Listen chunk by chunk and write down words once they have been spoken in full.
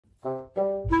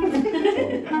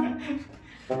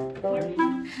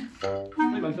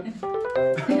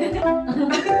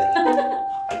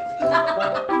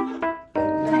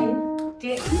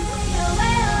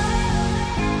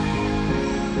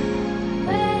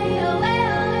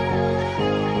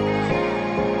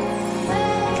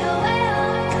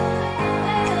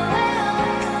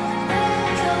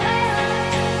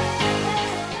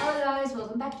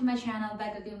My channel,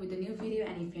 back again with a new video,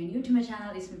 and if you're new to my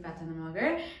channel, it's me Prathana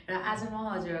Magar. र आज म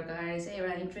हजुरहरुको लागि चाहिँ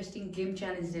एउटा इन्ट्रेस्टिङ गेम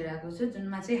च्यालेन्ज लिएर आएको छु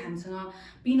जुनमा चाहिँ हामीसँग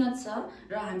पिनट छ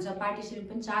र हामीसँग पार्टिसिपेन्ट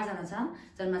पनि 4 जना छ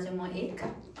जसमा चाहिँ म एक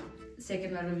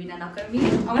सेकेन्डमा रुबिना नकर्मी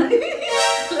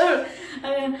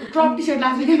क्रप टी-शर्ट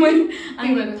लाग्छ के मैले अनि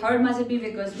थर्डमा चाहिँ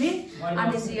बिबेक गजमी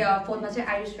अनि चाहिँ फोर्थमा चाहिँ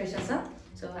आयुष फ्रेस छ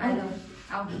सो हेलो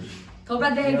आउ कपडा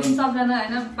देखाइदिनु सबजना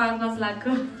हैन 5-5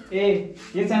 लाखको ए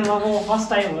यो च्यानलमा म फर्स्ट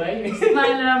टाइम हो है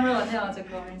स्माइल राम्रो भन्दै आउँछ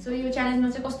कमेन्ट सो यो च्यालेन्जमा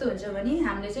चाहिँ कस्तो हुन्छ भने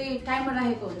हामीले चाहिँ टाइमर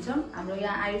राखेको हुन्छ हाम्रो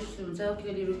यहाँ आयुष हुन्छ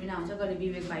कहिले रुबिना हुन्छ कहिले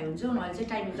बिबेक भाइ हुन्छ उनीहरुले चाहिँ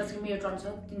टाइम जसको मेरो टर्न छ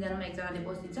तीनजनामा एकजनाले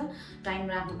बसिदिन्छ टाइम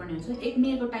राख्नुपर्ने हुन्छ 1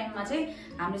 मिनेटको टाइममा चाहिँ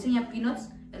हामीले चाहिँ यहाँ पिनट्स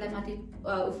यसलाई माथि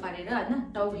उफारेर हैन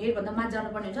टाउ हेड भन्दा माथि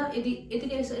जानुपर्ने हुन्छ यदि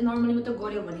यतिकै नर्मली मात्र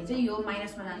गर्यो भने चाहिँ यो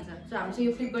माइनसमा जान्छ सो हामीले चाहिँ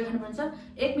यो फ्लिप गरिखानुपर्छ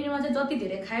 1 मिनेटमा चाहिँ जति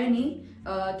धेरै खायो नि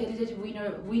त्यसले चाहिँ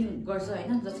विन गर्छ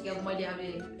हैन जस्तो कि अब मैले अब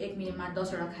 1 मिनेटमा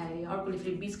 10 वटा खाए अर्कोले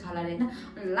फेरि 20 खाला हैन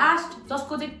लास्ट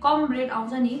जसको चाहिँ कम रेट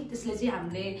आउँछ नि त्यसले चाहिँ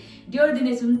हामीले डेढ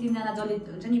दिनेछौँ तीनजना जसले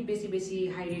हुन्छ नि बेसी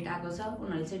हाई रेट आएको छ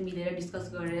उनीहरूले चाहिँ मिलेर डिस्कस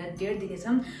गरेर डेढ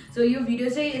दिनेछौँ सो यो भिडियो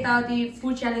चाहिँ यताउति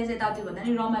फुड च्यालेन्ज यताउति भन्दा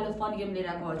नि रमाइलो फन गेम लिएर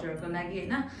आएको हजुरहरुको लागि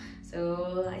हैन सो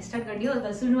स्टार्ट गर्ने हो त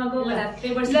सुरुमा गो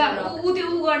पेपर ल उ त्यो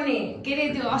उ गर्ने के रे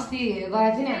त्यो अस्ति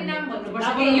गरे थिए नि नाम भन्नुपर्छ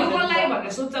के यो कसलाई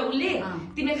भनेर सोच्छ उले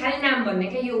तिमी खाली नाम भन्ने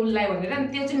के यो उलाई भनेर अनि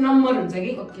त्यो चाहिँ नम्बर हुन्छ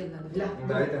कि ओके ल ल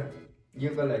है त यो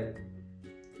कसलाई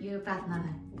यो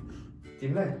प्रार्थनालाई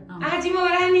तिमीलाई आज म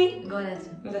गरा नि गराछ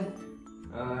ल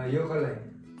यो कसलाई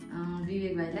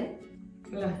विवेक भाइलाई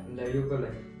ल ल यो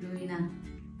कसलाई रुबिना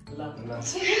ल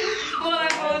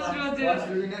मलाई पहुँच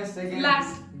रुबिना सेकेन्ड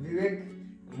लास्ट विवेक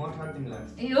म थर्ड तिमी लास्ट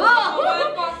यो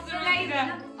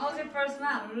आउँछ फर्स्टमा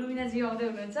हाम्रो रुबिना जी आउँदै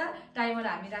हुनुहुन्छ टाइमर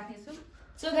हामी राख्नेछौँ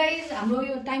सो गाइज हाम्रो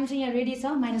यो टाइम चाहिँ यहाँ रेडी छ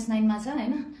 -9 मा छ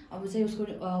हैन अब चाहिँ उसको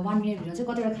 1 मिनेट भित्र चाहिँ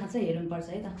कतिवटा खान्छ हेर्नु पर्छ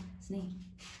है त स्नेह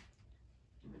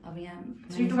अब यहाँ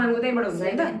 3 2 1 को त्यहीबाट हुन्छ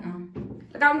है त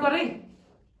काउन्ट गर है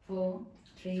 4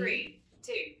 3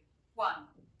 2 1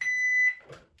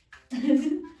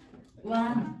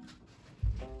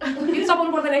 1 यो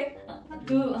सपोर्ट पर्दैन है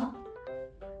 2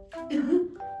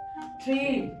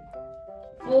 3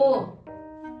 4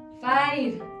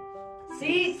 5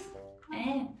 6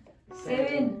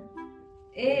 7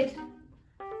 8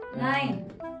 9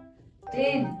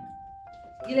 10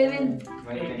 11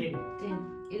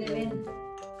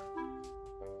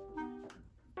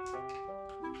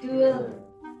 12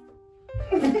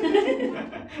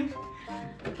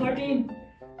 13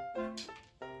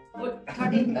 15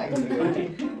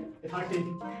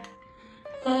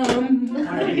 16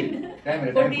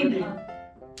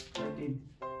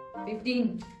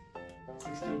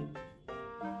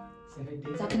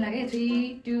 17 something like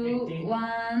 3 2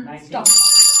 1 stop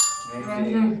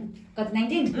got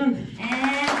 19 and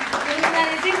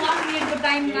रुबिनाले चाहिँ 1 मिनेटको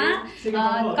टाइममा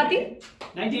कति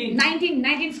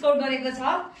 19 स्कोर गरेको छ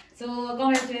सो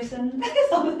कंग्रेचुलेसन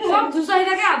सब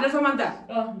जुसाइराकै हात समान त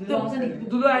दुलो आउँछ नि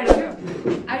दुलो आइराख्यो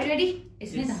आर यु रेडी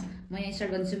यसमै त म यहाँ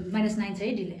स्टार्ट गर्छु -9 छ है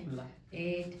डिले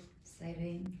 8 7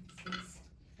 6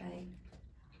 5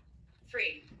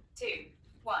 3 2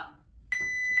 1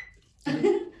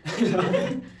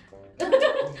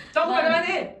 चौको भन्दा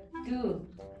माथि 2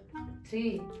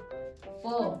 3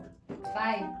 4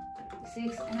 5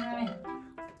 6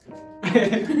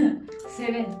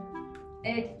 7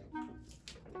 8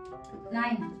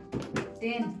 9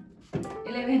 10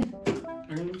 11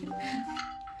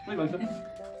 12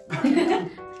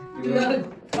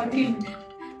 13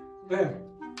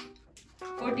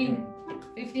 14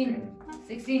 15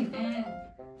 16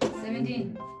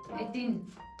 17 18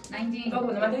 19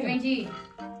 20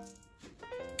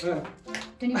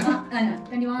 21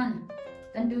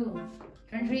 22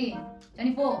 23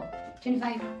 24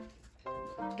 25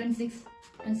 26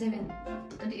 27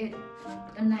 28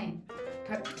 29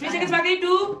 3 seconds back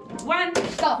 2 1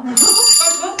 stop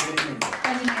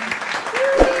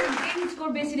स्कोर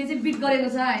बेसीले चाहिँ बिट गरेको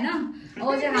छ हैन अब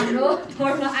चाहिँ हाम्रो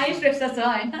थर्डमा आयुष श्रेष्ठ छ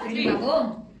हैन रेडी भएको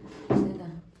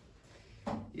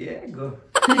ये गो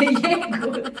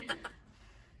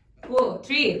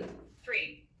 4 3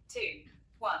 2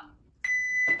 1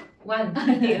 1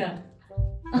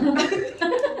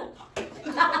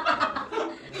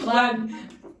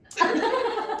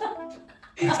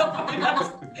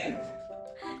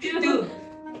 2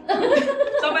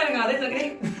 सबैले गाउँदै छ के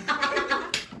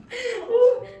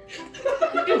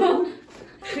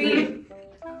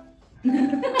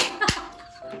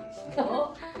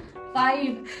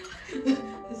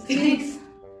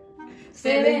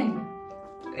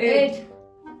 8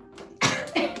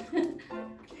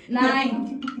 9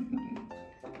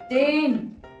 10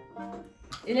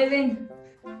 11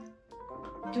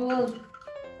 12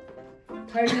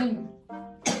 13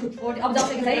 14 अब जब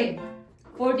है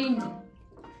 14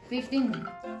 15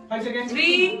 5 seconds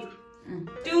 3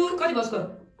 2 कति बस्को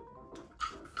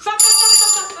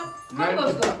कति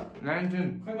बस्को 19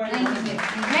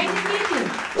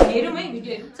 हेरौँ है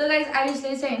भिडियो। सो गाइस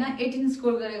आयुषले चाहिँ हैन 18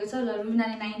 स्कोर गरेको छ र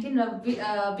रुबिनाले 19 र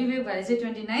विवेक भाइले चाहिँ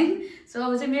 29। सो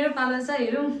अब चाहिँ मेरो पालो छ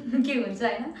हेरौँ के हुन्छ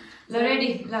हैन। ल रेडी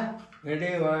ल रेडी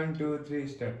 1 2 3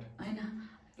 स्टार्ट हैन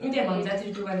इन्डिया भन्छ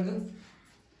 3 2 गरेको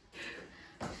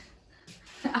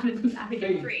 3,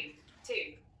 2,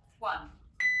 1.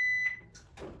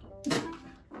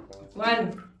 1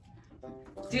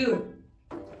 2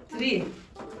 3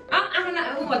 आफना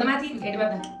उ भन्दा माथि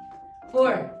हेर्नु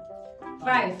 4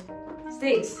 5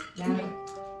 6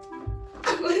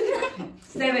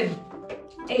 7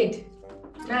 8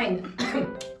 9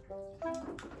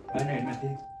 अनि माथि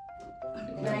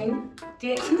 9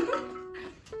 10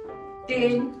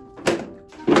 10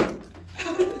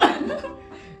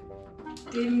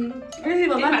 10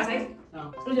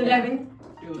 11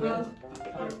 12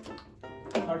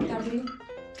 13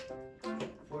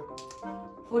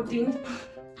 14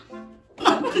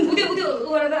 उdio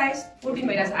गरेर त आइस 14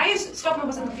 भइरहेछ आइस स्टपमा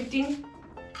बस्नु 15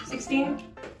 16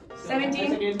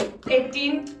 17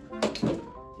 18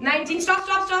 19 स्टप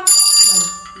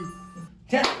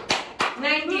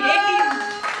 19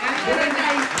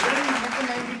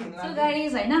 18 सो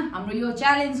गाइज हैन हाम्रो यो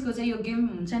च्यालेन्जको चाहिँ यो गेम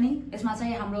हुन्छ नि यसमा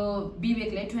चाहिँ हाम्रो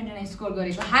विवेकले 29 स्कोर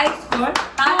गरेको हाई स्कोर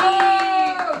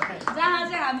जहाँ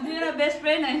चाहिँ हामी दुईजना बेस्ट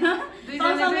फ्रेन्ड हैन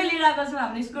सँगसँगै लिइरहेको छौँ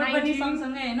हाम्रो स्कोर पनि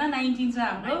सँगसँगै हैन 19 छ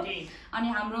हाम्रो। अनि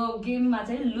हाम्रो गेममा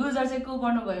चाहिँ लुजर चाहिँ को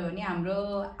गर्नुभयो भने हाम्रो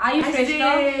आयुष श्रेष्ठ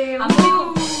हाम्रो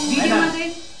भिडियोमा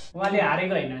चाहिँ उहाँले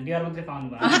हारेको हैन डियर मात्रै पाउनु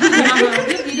भयो।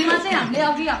 यो भिडियोमा चाहिँ हामीले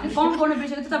अघि हामीले कम गर्नु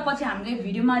बिर्सेको थियो तर पछि हामीले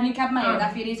भिडियोमा रिक्यापमा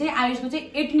हेर्दाखेरि चाहिँ आयुषको चाहिँ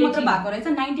 18 मात्र भएको रहेछ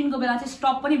 19 को बेला चाहिँ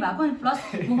स्टप पनि भएको अनि प्लस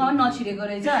मुखमा पनि नछिरेको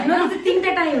रहेछ हैन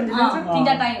तीनटा टाइ हुन्छ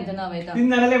तीनटा टाइ हुन्छ नभए त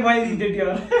तीनजनाले बाइदिन्थ्यो डियर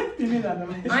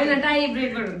तीनैजनाले हैन टाइ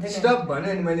ब्रेकर हुन्छ स्टप भन्यो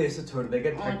अनि मैले यसो छोड्दै के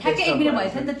ठ्याक्कै 1 मिनेट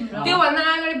भएछ नि त तिम्रो त्यो भन्दा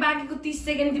अगाडि बाँकीको 30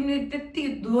 सेकेन्ड तिमीले त्यति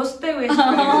धोस्तै वेस्ट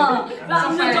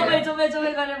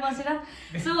चोपे गरेर बसेर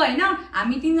सो हैन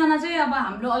हामी तीनजना चाहिँ अब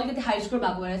हाम्रो अलिकति हाई स्कोर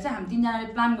भएको भएर चाहिँ हामी तीनजनाले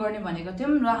प्लान गर्ने भनेको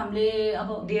थियौँ र हामीले अब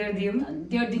डेयर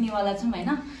दिनेवाला छौँ हैन।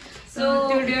 सो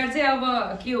त्यो डेयर चाहिँ अब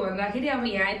के हो भन्दाखेरि अब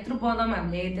यहाँ यत्रो बदम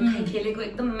हामीले खेलेको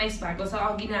एकदम मेस भएको छ।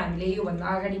 अघि नै हामीले योभन्दा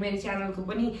अगाडि मेरो च्यानलको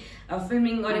पनि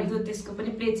फिल्मिङ गरेको थियो त्यसको पनि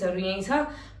प्लेट्सहरू यहीँ छ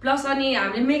प्लस अनि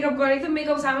हामीले मेकअप गरेको थियो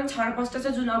मेकअप सामान छरपस्ट छ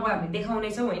जुन अब हामी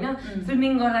देखाउनेछौँ होइन।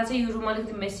 फिल्मिङ गर्दा चाहिँ यो रुम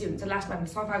अलिकति मेसी हुन्छ लास्टमा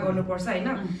हामीले सफा गर्नुपर्छ होइन।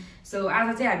 सो आज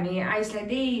चाहिँ हामी आयुषलाई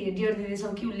त्यही डेयर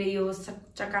दिँदैछौँ कि उसले यो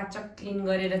चकाचक क्लिन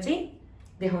गरेर चाहिँ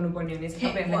देखाउनु पर्ने हुनेछ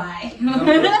तपाईँहरूलाई।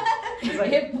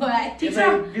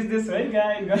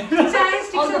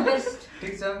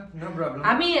 ठीक छ नो प्रब्लम।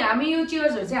 हामी यो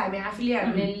चेयर्सहरु चाहिँ हामी आफूले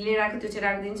हामीले लिएर आएको त्यो चाहिँ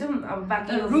राखिदिन्छौँ। अब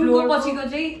बाँकी रुमको पछिको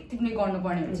चाहिँ तिमीले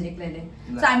गर्नुपर्ने हुन्छ एक्लैले।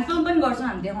 सो हामी फिल्म पनि गर्छौँ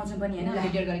हामी देखाउँछौँ पनि हैन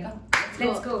भिडियो गरेको।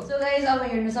 Let's go. सो गाइस अब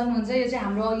हेर्न सक्नुहुन्छ यो चाहिँ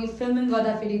हाम्रो अघि फिल्मिङ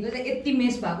गर्दाफेरिको चाहिँ यति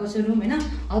मेस भएको छ रुम हैन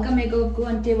हल्का मेकअपको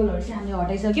अनि टेबलहरु चाहिँ हामीले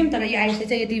हटाइसक्यौँ तर यो आयुषले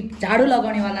चाहिँ यति झाडु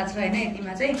लगाउनेवाला छ हैन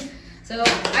यतिमा चाहिँ। So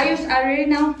Ayush are ready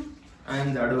now? I am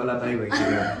झाडु वाला भाइ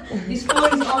भइसक्यो। This floor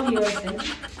is all yours then.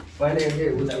 पहिले के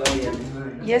उताला हेर्नु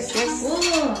यस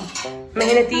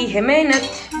मेहनती है मेहनत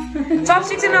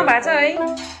चपस्टिक चाहिँ नभएको छ है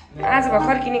आज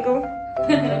भर्खर किनेको।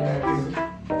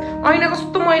 ऐना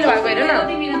कस्तो मैलो भएको हेर न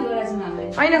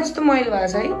ऐना कस्तो मैलो भएको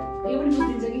छ है।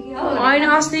 होइन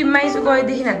अस्ति माइज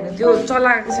गएदेखि हामीले त्यो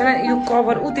चलाएको छैन यो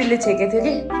कभर उ त्यसले छेकेको थियो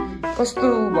कि कस्तो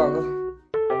भएको।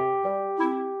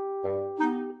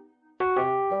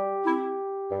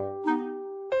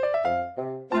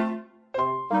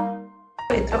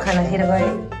 यत्रो खाना खेर गए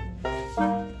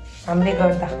हामीले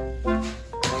गर्दा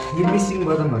यो मिसिङ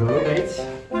बदमहरु हो गाइस।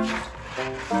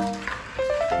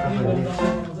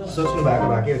 सोच्नु भएको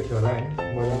भएकै थियो होला हैन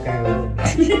बदम कहाँ गयो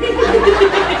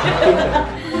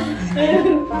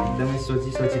एकदमै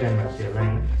सोचिरहनु भएको थियो होला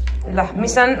हैन। ल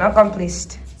मिसन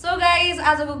अकम्प्लिस्ड। सो गाइज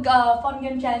आजको फन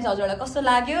गेम च्यालेन्ज हजुरहरूलाई कस्तो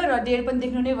लाग्यो र डेयर पनि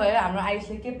देख्नु नै भयो हाम्रो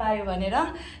आयुषले के पायो भनेर।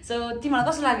 सो तिमीलाई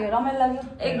कस्तो लाग्यो रमाइलो लाग्यो?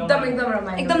 एकदम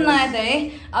रमाइलो एकदम नयाँ त है।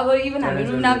 अब इभन हामी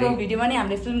रुबिनाको भिडियोमा नि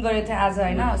हामीले फिल्म गरेको थियो आज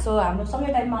होइन। सो हाम्रो सँगै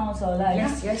टाइममा आउँछ होला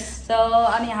होइन। सो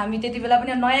अनि हामी त्यति बेला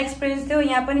पनि नयाँ एक्सपिरियन्स थियो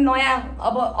यहाँ पनि नयाँ।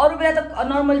 अब अरू बेला त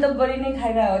नर्मली त गरि नै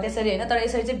खाइरहेको हो त्यसरी होइन तर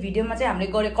यसरी चाहिँ भिडियोमा चाहिँ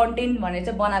हामीले गरे कन्टेन्ट भनेर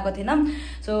चाहिँ बनाएको थिएनौँ।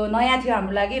 सो नयाँ थियो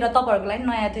हाम्रो लागि र तपाईँहरूको लागि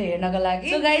नयाँ थियो हेर्नको लागि।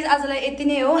 सो गाइज आजलाई यति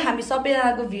नै हो। हामी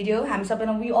सबैजनाको भिडियो हामी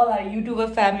सबैजना we all are YouTuber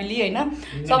family होइन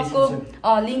सबको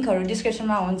लिङ्कहरू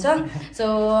डिस्क्रिप्सनमा हुन्छ सो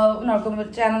उनीहरूको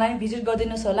च्यानललाई भिजिट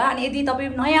गरिदिनुहोस् होला अनि यदि तपाईँ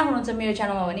नयाँ हुनुहुन्छ मेरो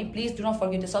च्यानलमा भने please do not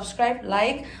forget to subscribe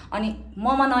like अनि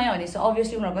ममा नयाँ भने चाहिँ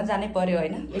अभियसली उनीहरूको पनि जानै पर्यो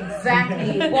होइन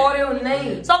एक्ज्याक्टली पर्यो नै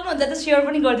सक्नुहुन्छ त सेयर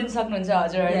पनि गरिदिनु सक्नुहुन्छ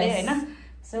हजुरहरूले होइन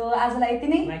सो आजलाई यति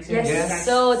नै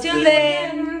so till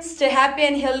then stay happy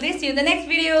and healthy C in the next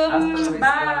video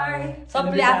by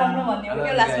सबले आफ्नो भन्ने हो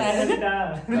क्या लास्टमा